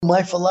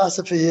My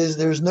philosophy is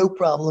there's no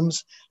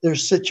problems,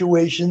 there's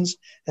situations,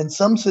 and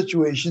some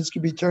situations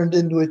can be turned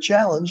into a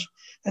challenge,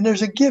 and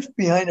there's a gift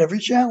behind every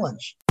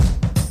challenge.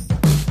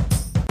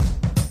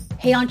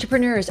 Hey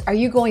entrepreneurs, are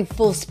you going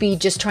full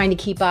speed just trying to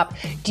keep up?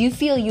 Do you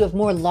feel you have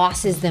more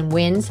losses than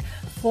wins?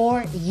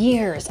 For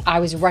years, I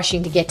was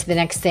rushing to get to the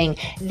next thing.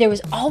 There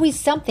was always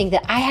something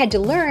that I had to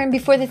learn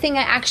before the thing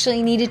I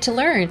actually needed to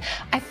learn.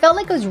 I felt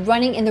like I was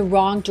running in the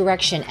wrong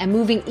direction and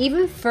moving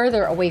even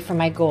further away from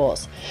my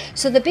goals.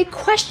 So the big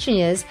question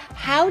is,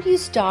 how do you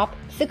stop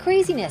the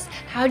craziness?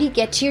 How do you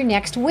get to your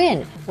next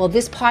win? Well,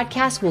 this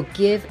podcast will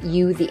give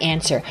you the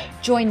answer.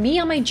 Join me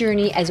on my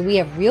journey as we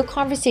have real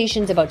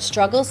conversations about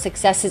struggles,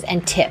 successes,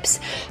 and tips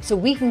so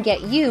we can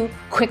get you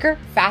quicker,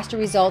 faster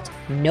results,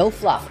 no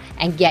fluff,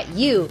 and get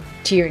you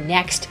to your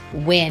next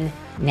win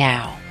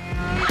now.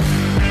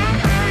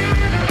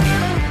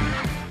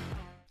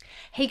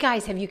 Hey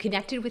guys, have you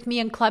connected with me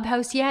on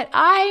Clubhouse yet?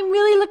 I'm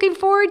really looking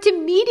forward to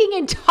meeting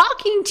and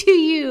talking to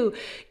you.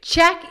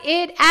 Check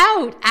it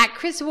out at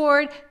Chris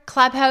Ward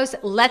Clubhouse.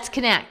 Let's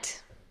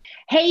connect.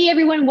 Hey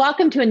everyone,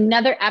 welcome to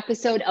another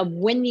episode of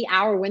Win the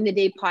Hour, Win the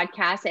Day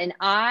podcast. And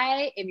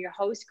I am your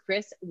host,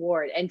 Chris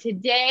Ward. And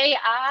today,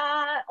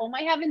 oh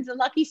my heavens, the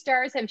lucky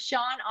stars have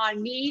shone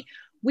on me.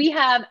 We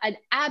have an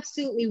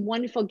absolutely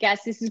wonderful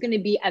guest. This is going to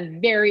be a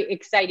very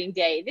exciting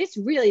day. This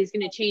really is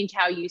going to change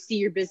how you see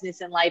your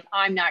business and life.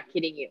 I'm not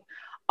kidding you.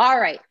 All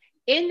right.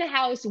 In the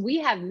house, we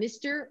have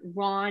Mr.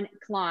 Ron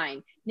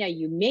Klein. Now,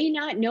 you may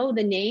not know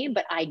the name,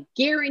 but I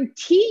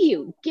guarantee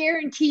you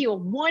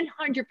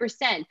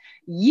 100%,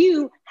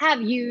 you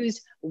have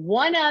used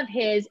one of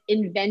his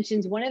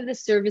inventions, one of the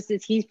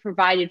services he's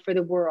provided for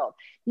the world.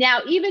 Now,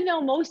 even though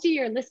most of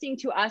you are listening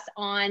to us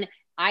on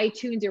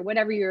iTunes or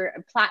whatever your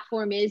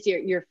platform is,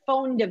 your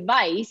phone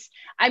device,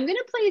 I'm going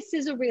to play a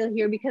sizzle reel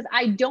here because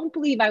I don't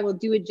believe I will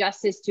do it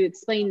justice to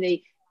explain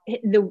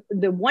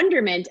the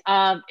wonderment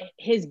of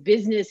his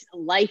business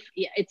life.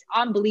 It's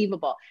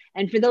unbelievable.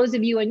 And for those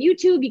of you on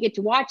YouTube, you get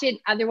to watch it.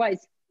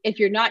 Otherwise, if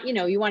you're not,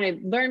 you want to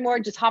learn more,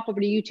 just hop over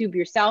to YouTube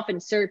yourself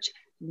and search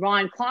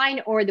Ron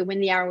Klein or the Win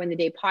the Hour, Win the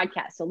Day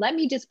podcast. So let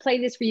me just play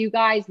this for you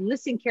guys.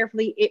 Listen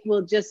carefully. It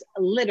will just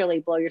literally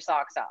blow your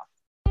socks off.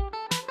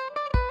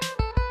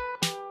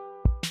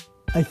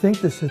 I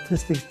think the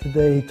statistics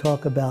today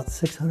talk about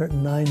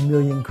 609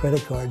 million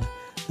credit cards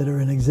that are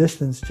in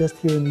existence just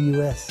here in the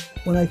US.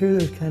 When I hear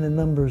those kind of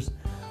numbers,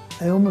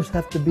 I almost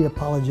have to be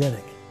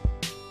apologetic.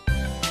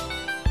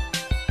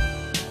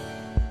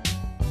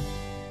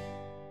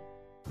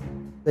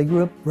 I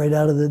grew up right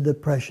out of the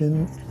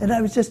Depression, and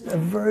I was just a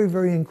very,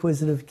 very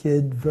inquisitive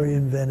kid, very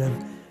inventive,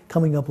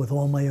 coming up with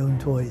all my own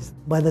toys.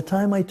 By the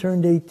time I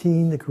turned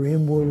 18, the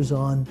Korean War was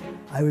on,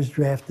 I was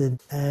drafted,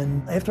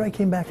 and after I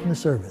came back from the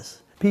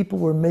service, people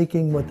were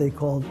making what they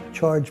called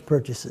charge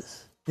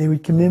purchases. They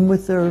would come in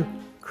with their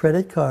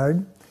credit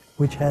card,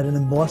 which had an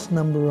embossed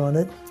number on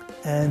it,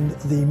 and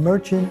the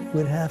merchant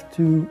would have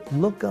to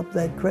look up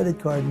that credit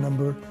card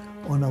number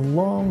on a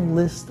long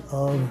list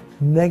of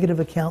negative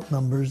account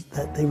numbers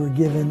that they were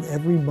given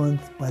every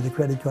month by the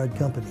credit card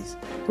companies.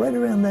 Right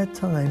around that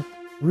time,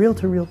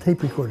 reel-to-reel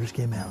tape recorders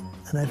came out,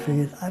 and I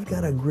figured, I've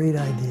got a great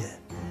idea.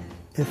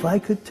 If I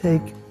could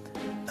take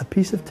a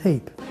piece of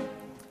tape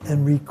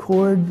and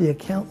record the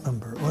account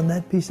number on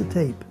that piece of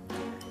tape,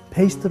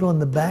 paste it on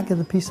the back of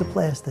the piece of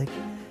plastic,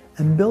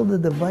 and build a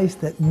device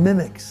that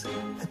mimics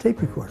a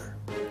tape recorder.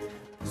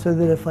 So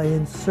that if I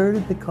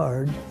inserted the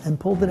card and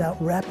pulled it out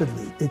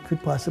rapidly, it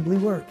could possibly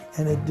work.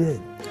 And it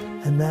did.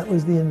 And that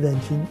was the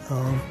invention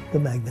of the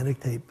magnetic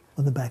tape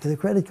on the back of the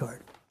credit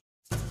card.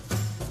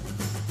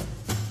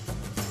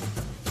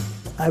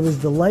 I was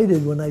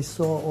delighted when I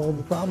saw all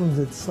the problems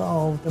it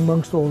solved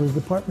amongst all the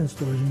department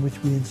stores in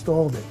which we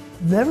installed it.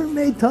 Never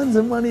made tons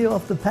of money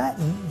off the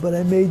patent, but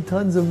I made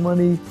tons of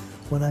money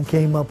when I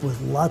came up with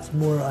lots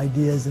more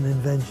ideas and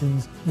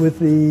inventions with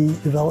the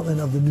development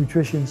of the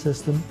nutrition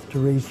system to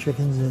raise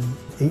chickens in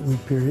an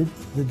 8-week period,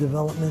 the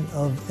development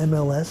of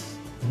MLS,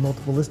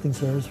 multiple listing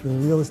service for the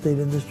real estate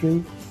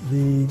industry,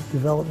 the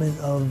development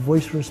of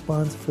voice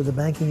response for the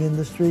banking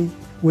industry,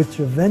 which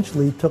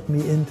eventually took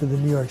me into the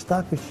New York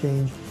Stock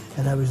Exchange,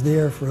 and I was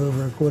there for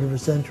over a quarter of a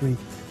century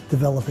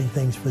developing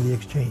things for the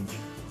exchange.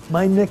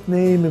 My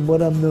nickname and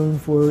what I'm known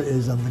for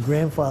is I'm the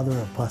grandfather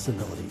of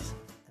possibilities.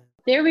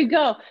 There we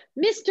go.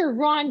 Mr.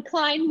 Ron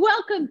Klein,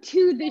 welcome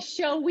to the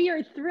show. We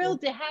are thrilled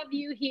to have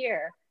you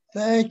here.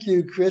 Thank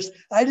you, Chris.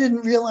 I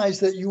didn't realize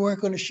that you weren't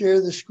going to share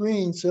the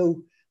screen,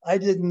 so I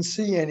didn't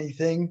see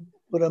anything,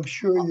 but I'm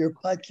sure your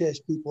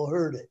podcast people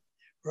heard it,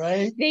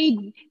 right? They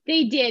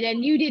did,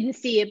 and you didn't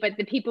see it, but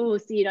the people who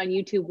see it on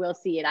YouTube will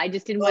see it. I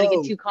just didn't want to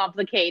get too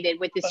complicated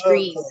with the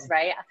screens,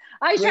 right?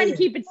 I was trying to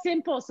keep it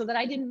simple so that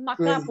I didn't muck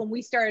up when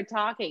we started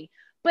talking.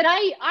 But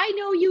I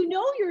know you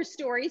know your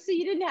story, so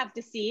you didn't have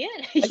to see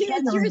it. It's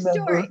your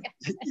story.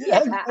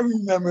 Yeah. I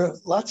remember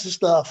lots of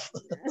stuff.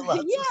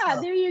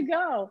 There you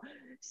go.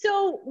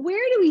 So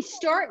where do we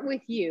start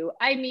with you?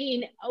 I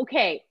mean,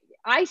 okay,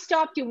 I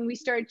stopped you when we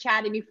started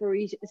chatting before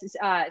we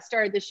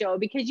started the show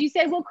because you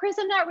said, well, Chris,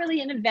 I'm not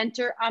really an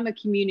inventor. I'm a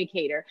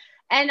communicator.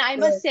 And I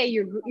must say,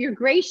 you're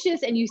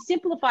gracious and you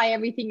simplify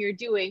everything you're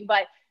doing,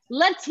 but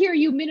let's hear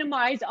you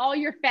minimize all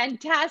your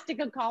fantastic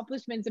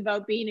accomplishments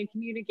about being a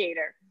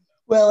communicator.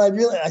 Well,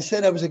 I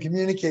said I was a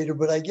communicator,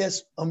 but I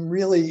guess I'm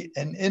really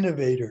an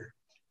innovator.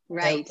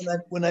 Right.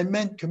 When I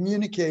meant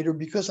communicator,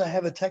 because I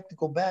have a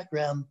technical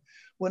background,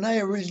 when I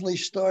originally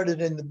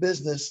started in the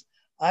business,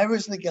 I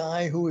was the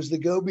guy who was the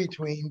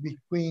go-between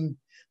between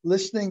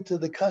listening to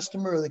the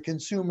customer or the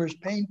consumer's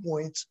pain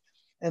points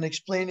and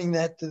explaining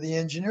that to the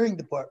engineering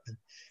department,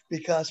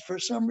 because for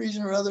some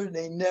reason or other,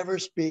 they never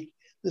speak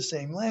the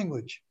same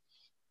language.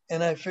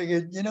 And I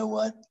figured, you know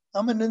what?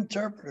 I'm an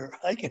interpreter.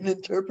 I can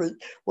interpret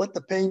what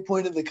the pain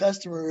point of the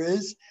customer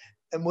is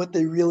and what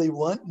they really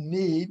want and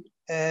need.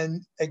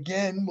 And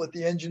again, what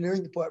the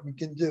engineering department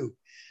can do.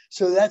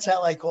 So that's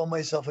how I call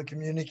myself a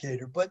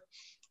communicator. But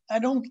I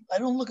don't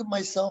look at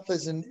myself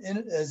as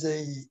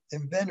a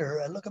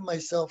inventor. I look at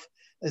myself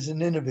as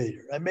an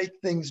innovator. I make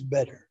things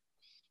better.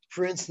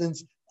 For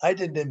instance, I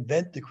didn't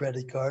invent the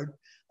credit card.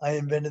 I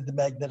invented the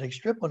magnetic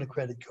strip on a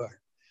credit card.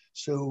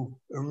 So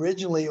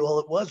originally, all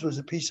it was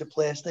a piece of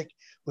plastic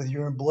with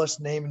your embossed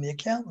name and the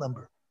account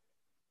number.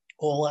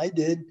 All I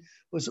did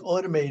was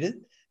automate it,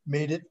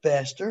 made it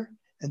faster,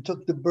 and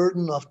took the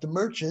burden off the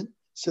merchant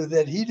so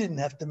that he didn't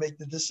have to make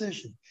the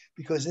decision.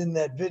 Because in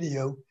that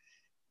video,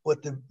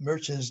 what the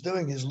merchant is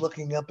doing is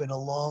looking up in a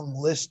long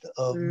list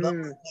of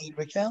numbers,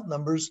 account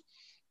numbers,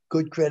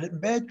 good credit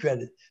and bad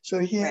credit. So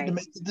he had to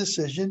make the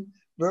decision,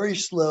 very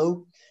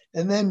slow.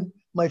 And then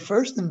my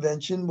first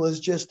invention was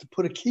just to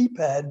put a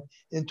keypad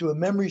into a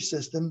memory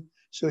system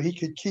so he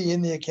could key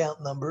in the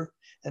account number.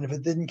 And if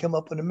it didn't come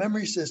up in a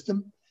memory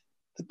system,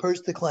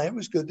 the client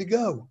was good to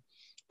go.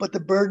 But the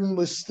burden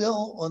was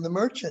still on the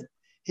merchant.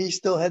 He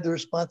still had the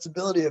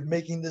responsibility of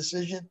making the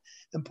decision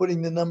and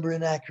putting the number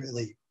in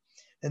accurately.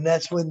 And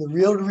that's when the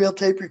reel-to-reel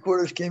tape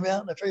recorders came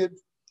out. And I figured,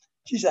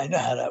 geez, I know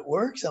how that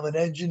works. I'm an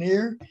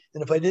engineer.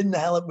 And if I didn't know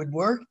how it would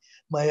work,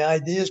 my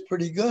idea is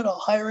pretty good. I'll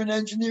hire an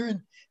engineer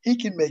and he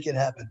can make it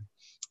happen.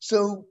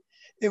 So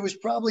it was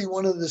probably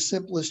one of the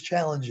simplest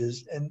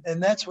challenges.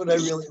 And that's what I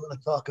really want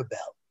to talk about.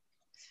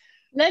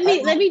 Let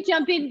me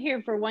jump in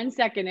here for 1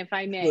 second, if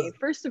I may. Sure,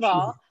 First of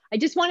all, I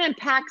just want to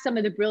unpack some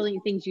of the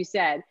brilliant things you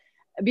said.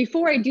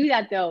 Before I do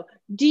that, though,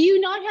 do you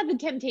not have the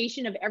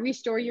temptation of every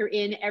store you're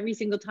in, every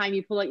single time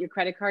you pull out your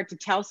credit card, to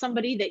tell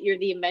somebody that you're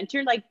the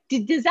inventor? Like,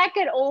 does that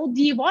get old?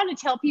 Do you want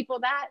to tell people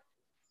that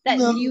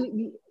no.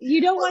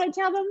 you don't want to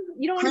tell them?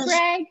 You don't want to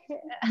brag?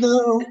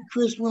 No,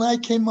 Chris, when I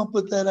came up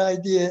with that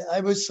idea, I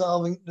was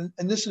solving,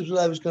 and this is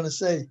what I was going to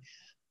say.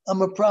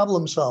 I'm a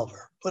problem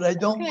solver, but I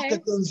don't look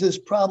at things as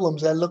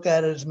problems. I look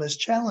at it as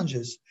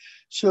challenges.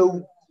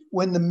 So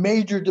when the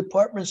major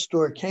department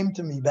store came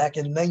to me back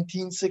in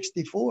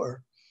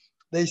 1964,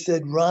 they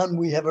said, Ron,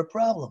 we have a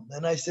problem.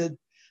 And I said,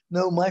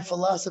 no, my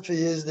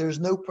philosophy is there's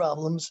no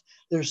problems,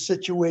 there's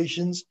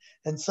situations,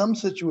 and some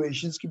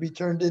situations can be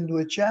turned into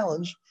a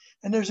challenge,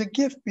 and there's a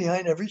gift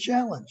behind every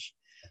challenge.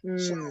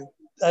 So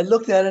I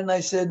looked at it and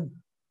I said,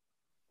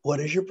 what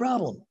is your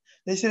problem?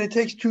 They said, it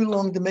takes too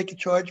long to make a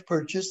charge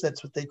purchase.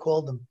 That's what they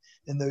called them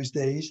in those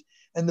days.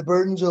 And the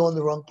burden's on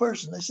the wrong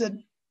person. I said,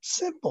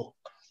 simple.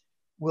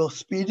 We'll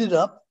speed it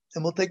up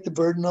and we'll take the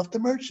burden off the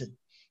merchant.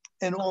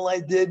 And all I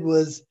did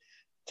was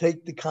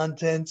take the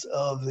contents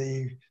of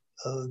the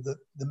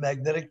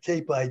magnetic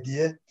tape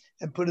idea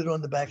and put it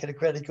on the back of the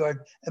credit card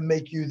and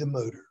make you the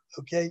motor,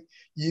 okay?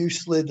 You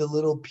slid a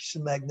little piece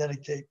of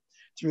magnetic tape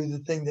through the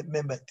thing that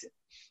mimicked it.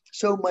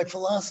 So my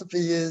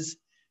philosophy is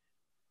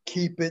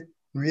keep it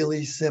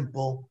really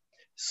simple,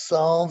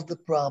 solve the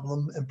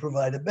problem, and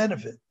provide a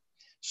benefit.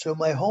 So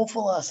my whole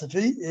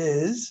philosophy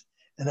is,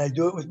 and I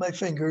do it with my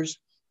fingers,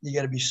 you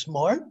got to be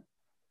smart,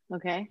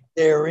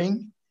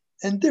 daring,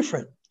 and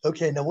different.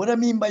 Okay, now what I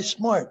mean by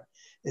smart,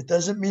 it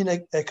doesn't mean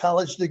a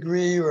college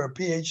degree or a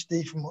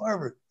PhD from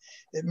Harvard.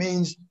 It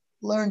means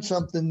learn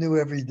something new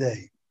every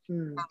day.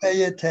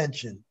 Pay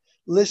attention.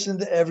 Listen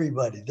to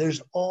everybody.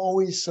 There's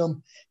always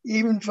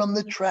even from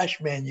the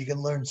trash man, you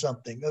can learn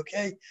something,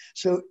 okay?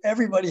 So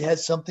everybody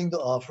has something to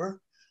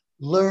offer.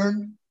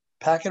 Learn,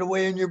 pack it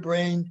away in your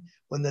brain.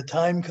 When the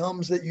time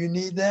comes that you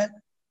need that,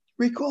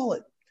 recall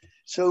it.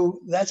 So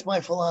that's my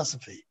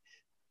philosophy.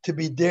 To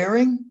be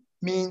daring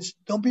means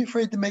don't be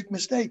afraid to make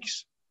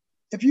mistakes.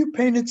 If you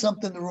painted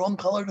something the wrong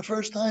color the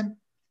first time,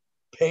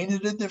 paint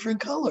it a different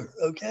color,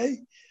 okay?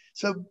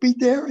 So be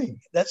daring.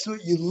 That's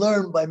what you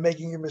learn by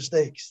making your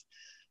mistakes.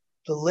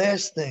 The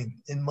last thing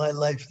in my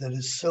life that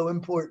is so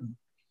important,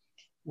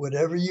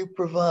 whatever you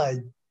provide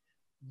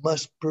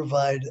must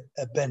provide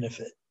a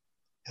benefit,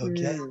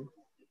 okay?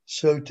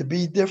 So to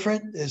be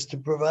different is to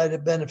provide a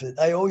benefit.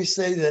 I always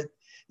say that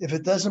if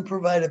it doesn't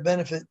provide a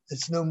benefit,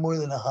 it's no more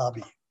than a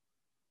hobby.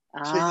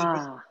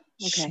 So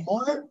you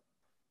smart,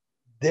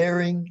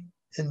 daring,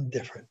 and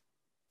different.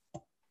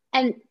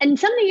 And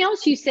something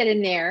else you said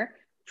in there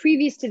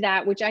previous to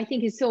that, which I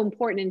think is so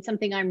important and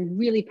something I'm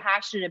really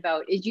passionate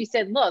about, is you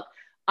said, look,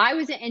 I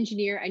was an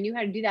engineer, I knew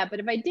how to do that, but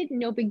if I didn't,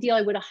 no big deal,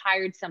 I would have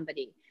hired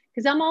somebody.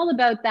 Because I'm all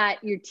about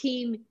that, your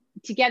team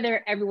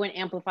together everyone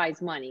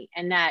amplifies money,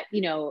 and that,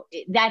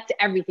 that's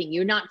everything.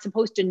 You're not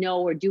supposed to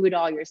know or do it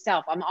all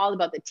yourself. I'm all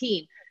about the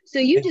team. So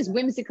you just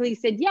whimsically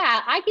said,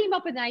 yeah, I came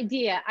up with an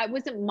idea. It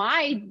wasn't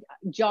my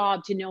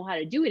job to know how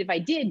to do it. If I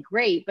did,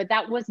 great, but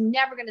that was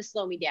never going to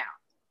slow me down.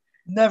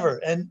 Never.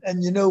 And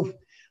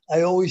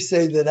I always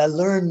say that I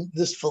learned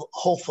this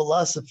whole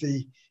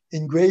philosophy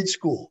in grade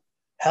school,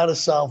 how to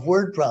solve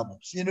word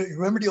problems. You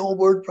remember the old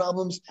word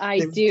problems? I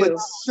do. Put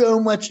so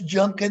much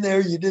junk in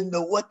there, you didn't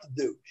know what to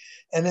do.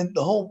 And then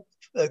the whole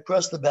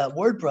crust about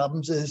word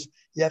problems is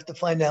you have to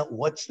find out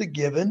what's the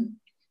given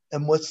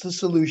and what's the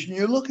solution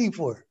you're looking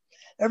for.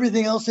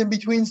 Everything else in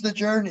between is the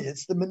journey.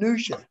 It's the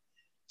minutia.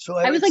 So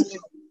I was like,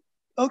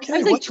 okay. I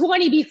was like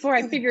 20 before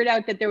I figured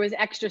out that there was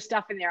extra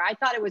stuff in there. I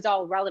thought it was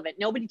all relevant.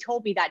 Nobody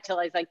told me that till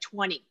I was like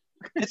 20.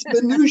 It's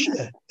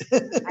minutia.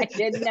 I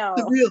didn't know.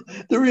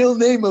 The real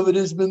name of it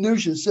is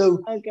minutia.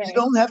 So you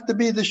don't have to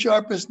be the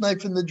sharpest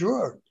knife in the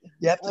drawer.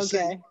 You have to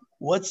say,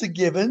 what's a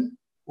given?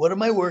 What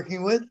am I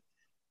working with?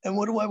 And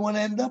what do I want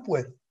to end up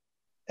with?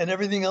 And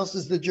everything else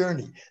is the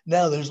journey.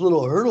 Now there's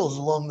little hurdles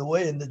along the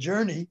way in the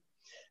journey.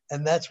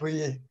 And that's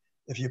where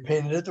if you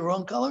painted it the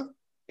wrong color,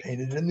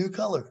 paint it a new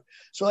color.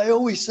 So I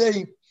always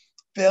say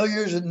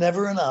failure is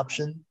never an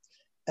option.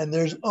 And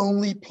there's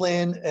only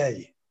plan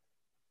A.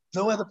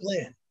 No other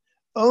plan.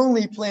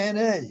 Only plan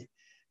A.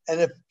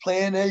 And if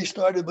plan A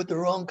started with the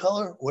wrong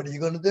color, what are you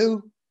going to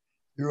do?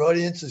 Your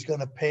audience is going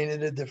to paint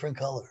it a different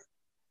color.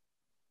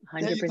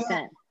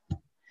 100%.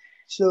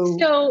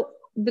 So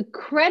the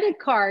credit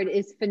card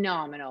is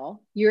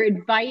phenomenal. Your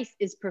advice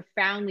is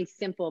profoundly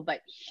simple, but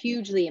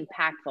hugely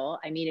impactful.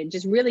 I mean, it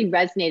just really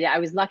resonated. I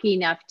was lucky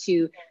enough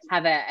to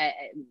have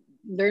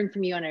learn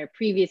from you on a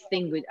previous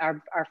thing with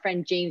our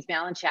friend James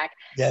Malinchak.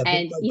 Yeah,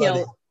 and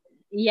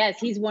yes,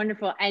 he's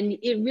wonderful. And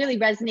it really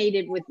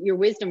resonated with your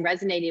wisdom,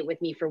 resonated with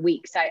me for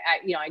weeks.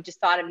 I just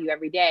thought of you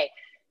every day.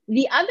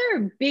 The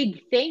other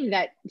big thing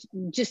that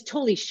just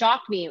totally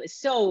shocked me, it was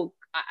so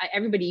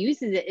everybody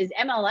uses it, is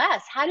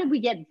MLS. How did we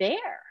get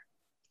there?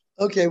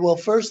 Okay, well,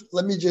 first,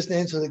 let me just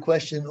answer the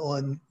question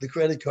on the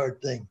credit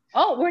card thing.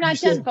 Oh, we're not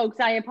done, folks.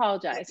 I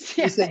apologize.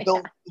 You said,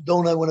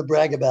 don't I want to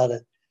brag about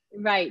it?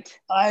 Right.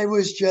 I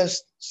was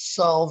just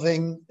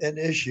solving an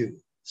issue,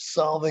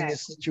 solving a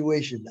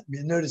situation. I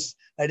mean, notice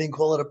I didn't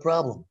call it a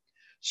problem.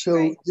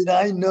 So did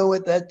I know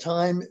at that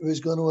time it was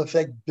going to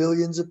affect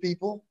billions of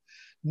people?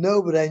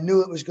 No, but I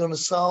knew it was going to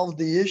solve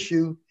the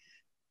issue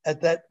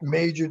at that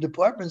major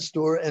department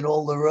store and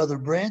all their other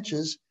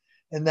branches.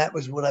 And that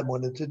was what I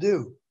wanted to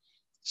do.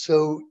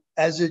 So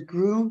as it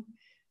grew,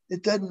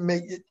 it doesn't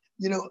make it,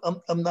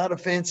 I'm not a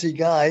fancy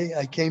guy.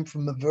 I came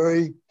from a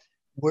very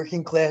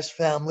working class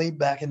family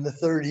back in the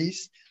 30s.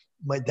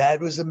 My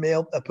dad was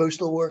a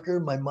postal worker.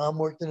 My mom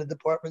worked in a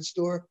department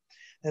store.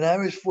 And I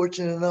was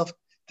fortunate enough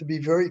to be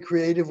very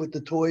creative with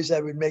the toys I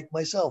would make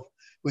myself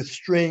with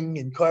string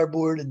and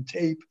cardboard and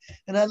tape.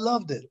 And I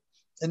loved it.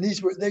 And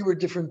they were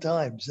different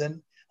times.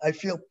 And I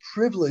feel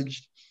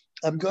privileged.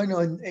 I'm going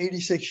on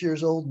 86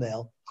 years old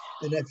now.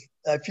 And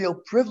I feel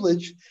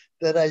privileged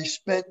that I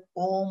spent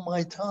all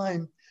my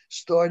time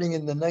starting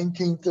in the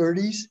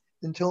 1930s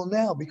until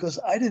now, because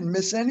I didn't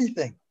miss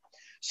anything.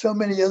 So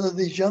many other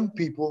these young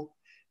people,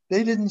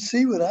 they didn't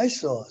see what I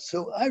saw.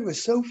 So I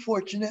was so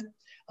fortunate.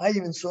 I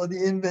even saw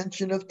the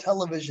invention of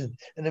television,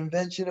 an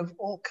invention of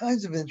all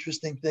kinds of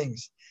interesting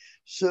things.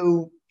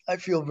 So I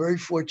feel very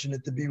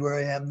fortunate to be where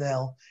I am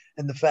now,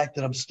 and the fact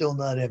that I'm still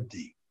not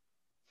empty.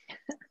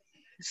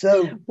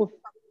 So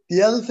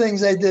the other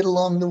things I did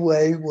along the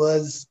way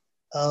was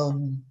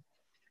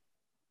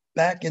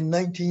back in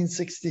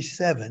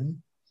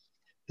 1967,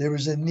 there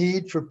was a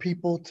need for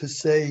people to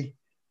say,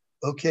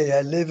 okay,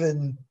 I live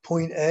in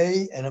point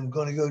A and I'm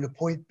going to go to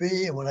point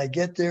B. And when I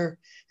get there,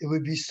 it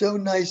would be so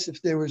nice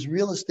if there was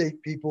real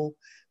estate people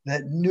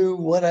that knew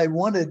what I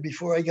wanted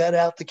before I got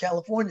out to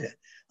California.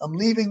 I'm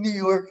leaving New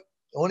York.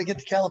 I want to get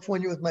to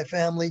California with my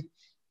family.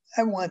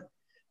 I want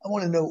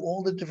to know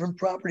all the different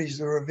properties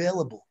that are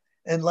available.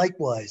 And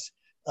likewise,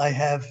 I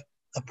have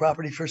a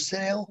property for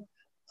sale.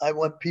 I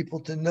want people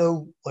to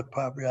know what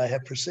property I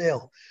have for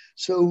sale.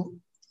 So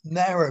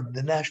NAREB,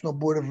 the National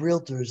Board of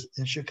Realtors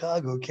in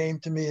Chicago, came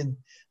to me in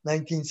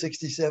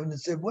 1967 and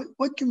said,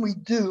 what can we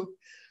do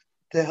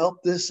to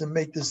help this and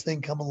make this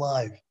thing come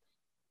alive?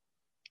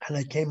 And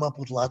I came up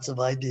with lots of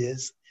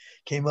ideas,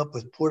 came up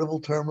with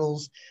portable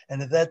terminals.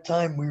 And at that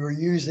time we were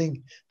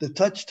using, the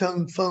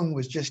touch-tone phone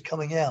was just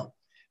coming out,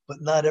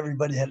 but not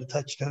everybody had a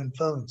touch-tone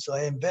phone. So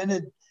I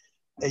invented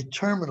a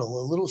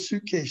terminal, a little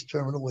suitcase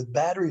terminal with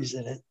batteries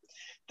in it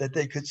that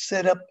they could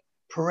set up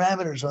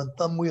parameters on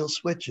thumb wheel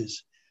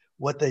switches,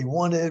 what they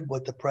wanted,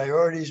 what the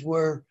priorities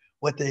were,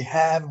 what they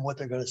have and what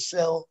they're going to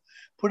sell,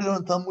 put it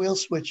on thumb wheel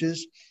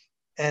switches.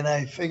 And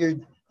I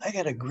figured I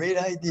got a great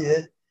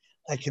idea.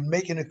 I can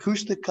make an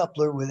acoustic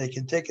coupler where they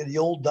can take the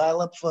old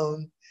dial-up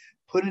phone,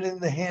 put it in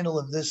the handle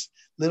of this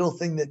little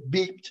thing that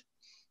beeped,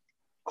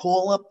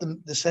 call up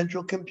the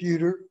central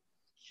computer,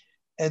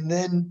 and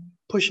then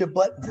push a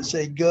button to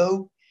say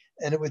go.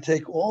 And it would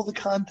take all the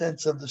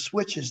contents of the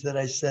switches that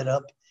I set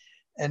up,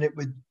 and it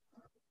would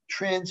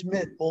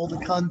transmit all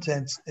the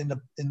contents in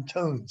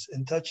tones,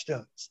 in touch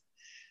tones.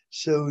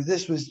 So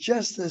this was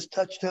just as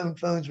touch tone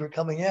phones were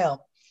coming out.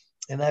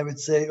 And I would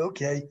say,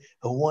 okay,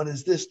 a 1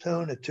 is this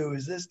tone, a 2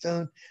 is this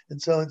tone,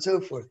 and so on and so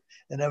forth.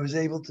 And I was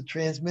able to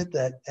transmit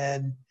that.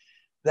 And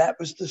that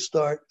was the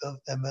start of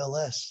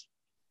MLS.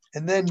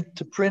 And then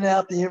to print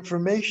out the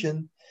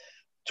information,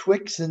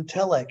 Twix and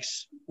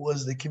Telex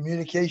was the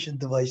communication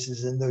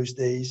devices in those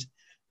days.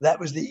 That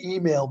was the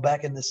email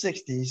back in the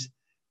 60s.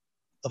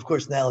 Of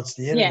course, now it's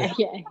the internet.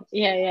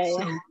 Yeah.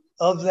 So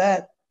of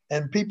that,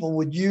 and people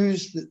would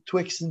use the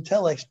Twix and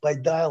Telex by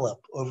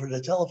dial-up over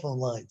the telephone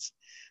lines.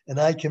 And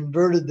I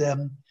converted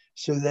them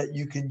so that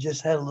you can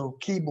just have a little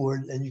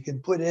keyboard and you can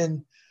put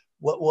in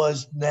what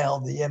was now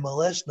the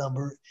MLS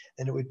number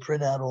and it would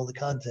print out all the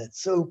content.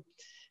 So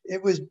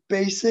it was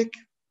basic,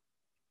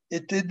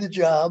 it did the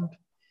job,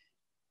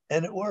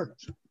 and it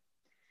worked.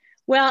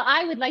 Well,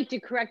 I would like to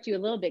correct you a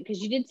little bit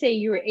because you did say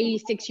you were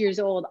 86 years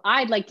old.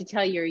 I'd like to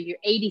tell you you're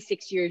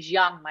 86 years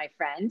young, my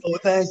friend. Oh,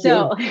 thank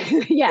you.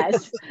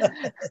 Yes.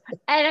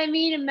 And I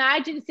mean,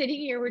 imagine sitting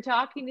here, we're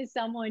talking to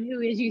someone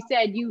who, as you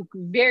said, you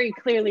very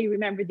clearly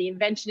remember the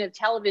invention of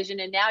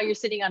television. And now you're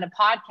sitting on a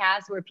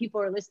podcast where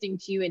people are listening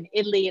to you in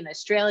Italy and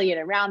Australia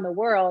and around the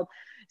world.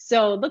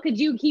 So look at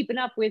you keeping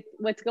up with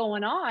what's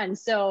going on.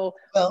 So,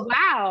 well,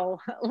 wow.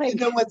 You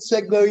know what's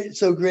so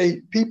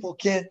great? People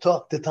can't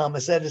talk to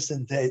Thomas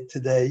Edison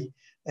today,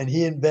 and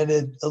he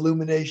invented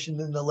illumination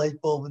and the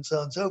light bulb and so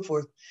on and so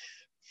forth.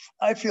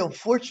 I feel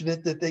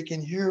fortunate that they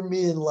can hear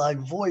me in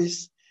live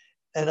voice,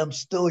 and I'm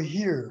still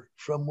here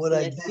from what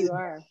I did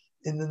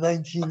in the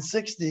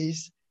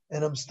 1960s,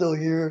 and I'm still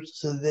here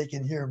so they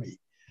can hear me.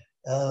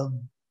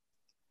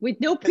 With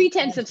no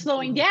pretense of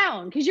slowing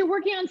down, because you're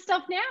working on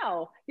stuff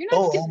now. You're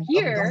not still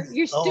here,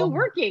 you're still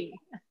working.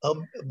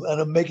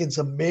 And I'm making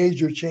some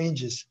major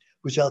changes,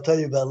 which I'll tell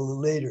you about a little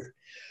later.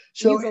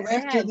 So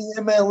after the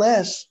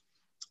MLS,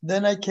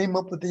 then I came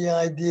up with the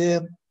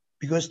idea,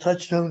 because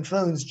touch-tone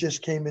phones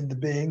just came into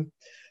being,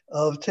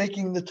 of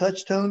taking the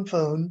touch-tone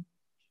phone,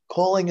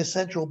 calling a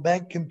central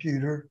bank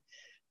computer,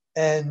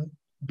 and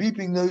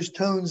beeping those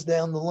tones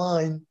down the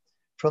line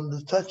from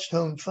the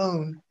touch-tone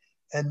phone.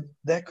 And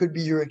that could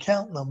be your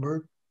account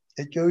number.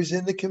 It goes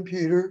in the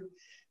computer,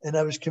 and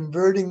I was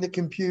converting the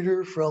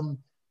computer from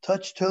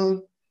touch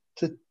tone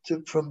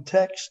from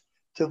text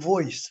to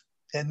voice,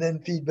 and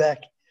then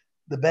feedback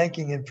the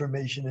banking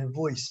information in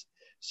voice.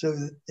 So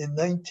in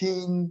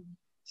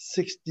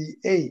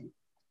 1968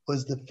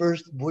 was the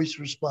first voice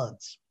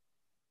response.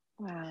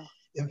 Wow.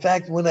 In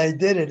fact, when I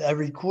did it, I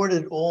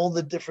recorded all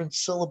the different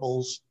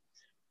syllables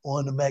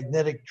on a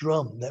magnetic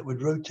drum that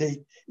would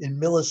rotate in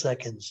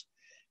milliseconds.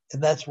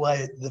 And that's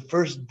why the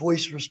first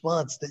voice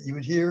response that you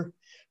would hear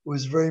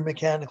was very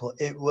mechanical.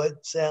 It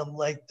would sound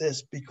like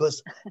this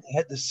because I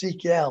had to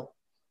seek out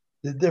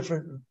the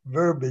different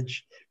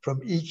verbiage from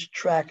each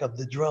track of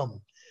the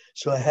drum.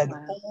 So I had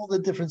all the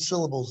different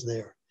syllables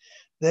there.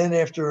 Then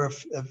after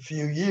a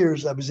few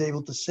years, I was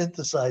able to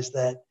synthesize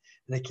that,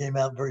 and it came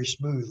out very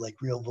smooth,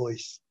 like real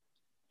voice.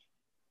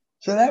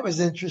 So that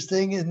was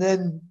interesting. And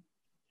then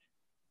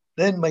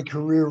my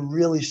career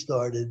really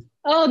started.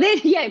 Oh,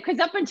 because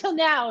up until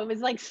now it was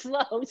like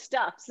slow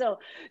stuff. So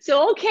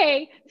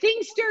okay,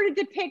 things started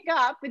to pick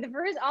up with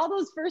all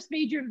those first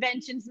major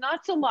inventions,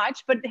 not so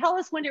much, but tell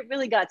us when it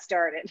really got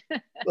started.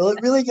 Well,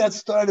 it really got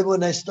started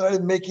when I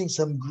started making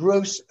some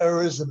gross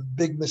errors and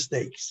big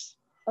mistakes.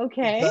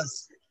 Okay.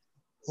 Because,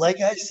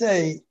 like I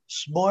say,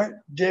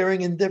 smart,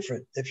 daring, and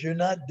different. If you're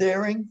not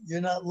daring,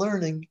 you're not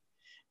learning.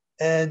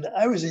 And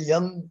I was a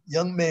young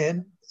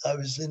man. I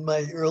was in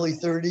my early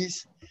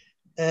 30s.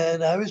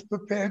 And I was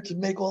prepared to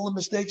make all the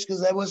mistakes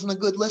because I wasn't a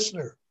good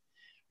listener.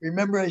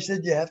 Remember, I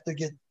said you have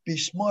to be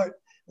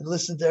smart and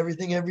listen to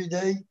everything every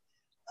day.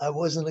 I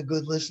wasn't a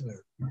good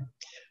listener.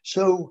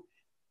 So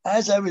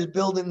as I was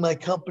building my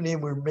company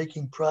and we're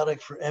making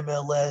product for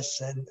MLS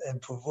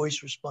and for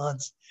voice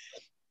response,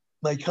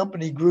 my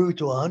company grew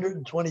to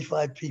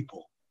 125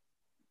 people.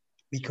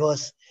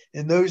 Because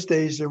in those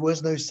days, there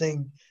was no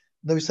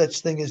such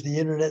thing as the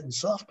internet and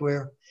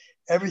software.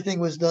 Everything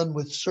was done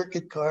with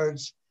circuit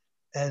cards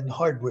and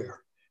hardware,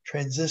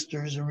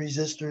 transistors and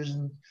resistors.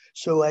 And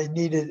so I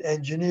needed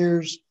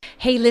engineers.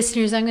 Hey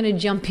listeners, I'm going to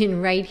jump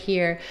in right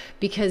here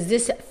because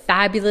this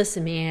fabulous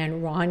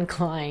man, Ron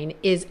Klein,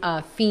 is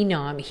a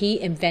phenom.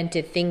 He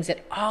invented things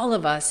that all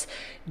of us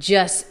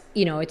just,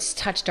 it's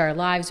touched our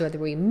lives, whether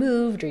we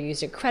moved or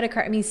used a credit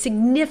card. I mean,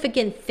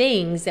 significant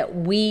things that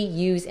we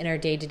use in our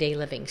day-to-day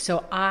living.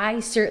 So I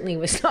certainly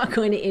was not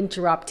going to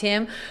interrupt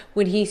him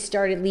when he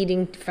started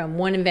leading from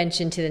one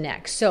invention to the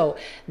next. So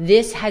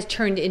this has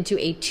turned into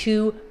a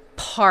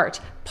 2-part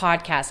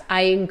podcast.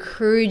 I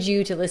encourage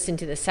you to listen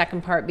to the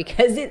second part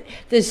because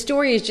the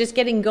story is just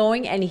getting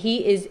going and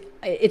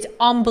it's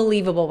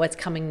unbelievable what's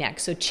coming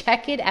next. So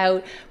check it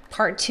out,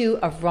 part 2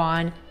 of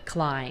Ron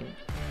Klein.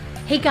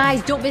 Hey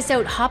guys, don't miss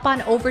out. Hop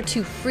on over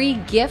to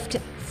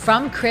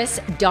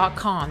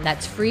fromkris.com.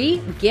 That's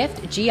free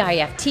gift,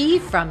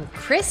 GIFT, from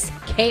Kris,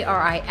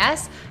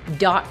 KRIS.com.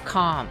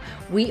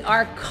 We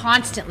are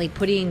constantly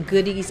putting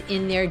goodies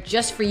in there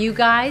just for you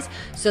guys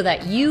so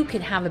that you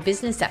can have a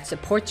business that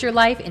supports your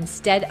life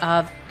instead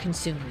of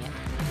consuming it.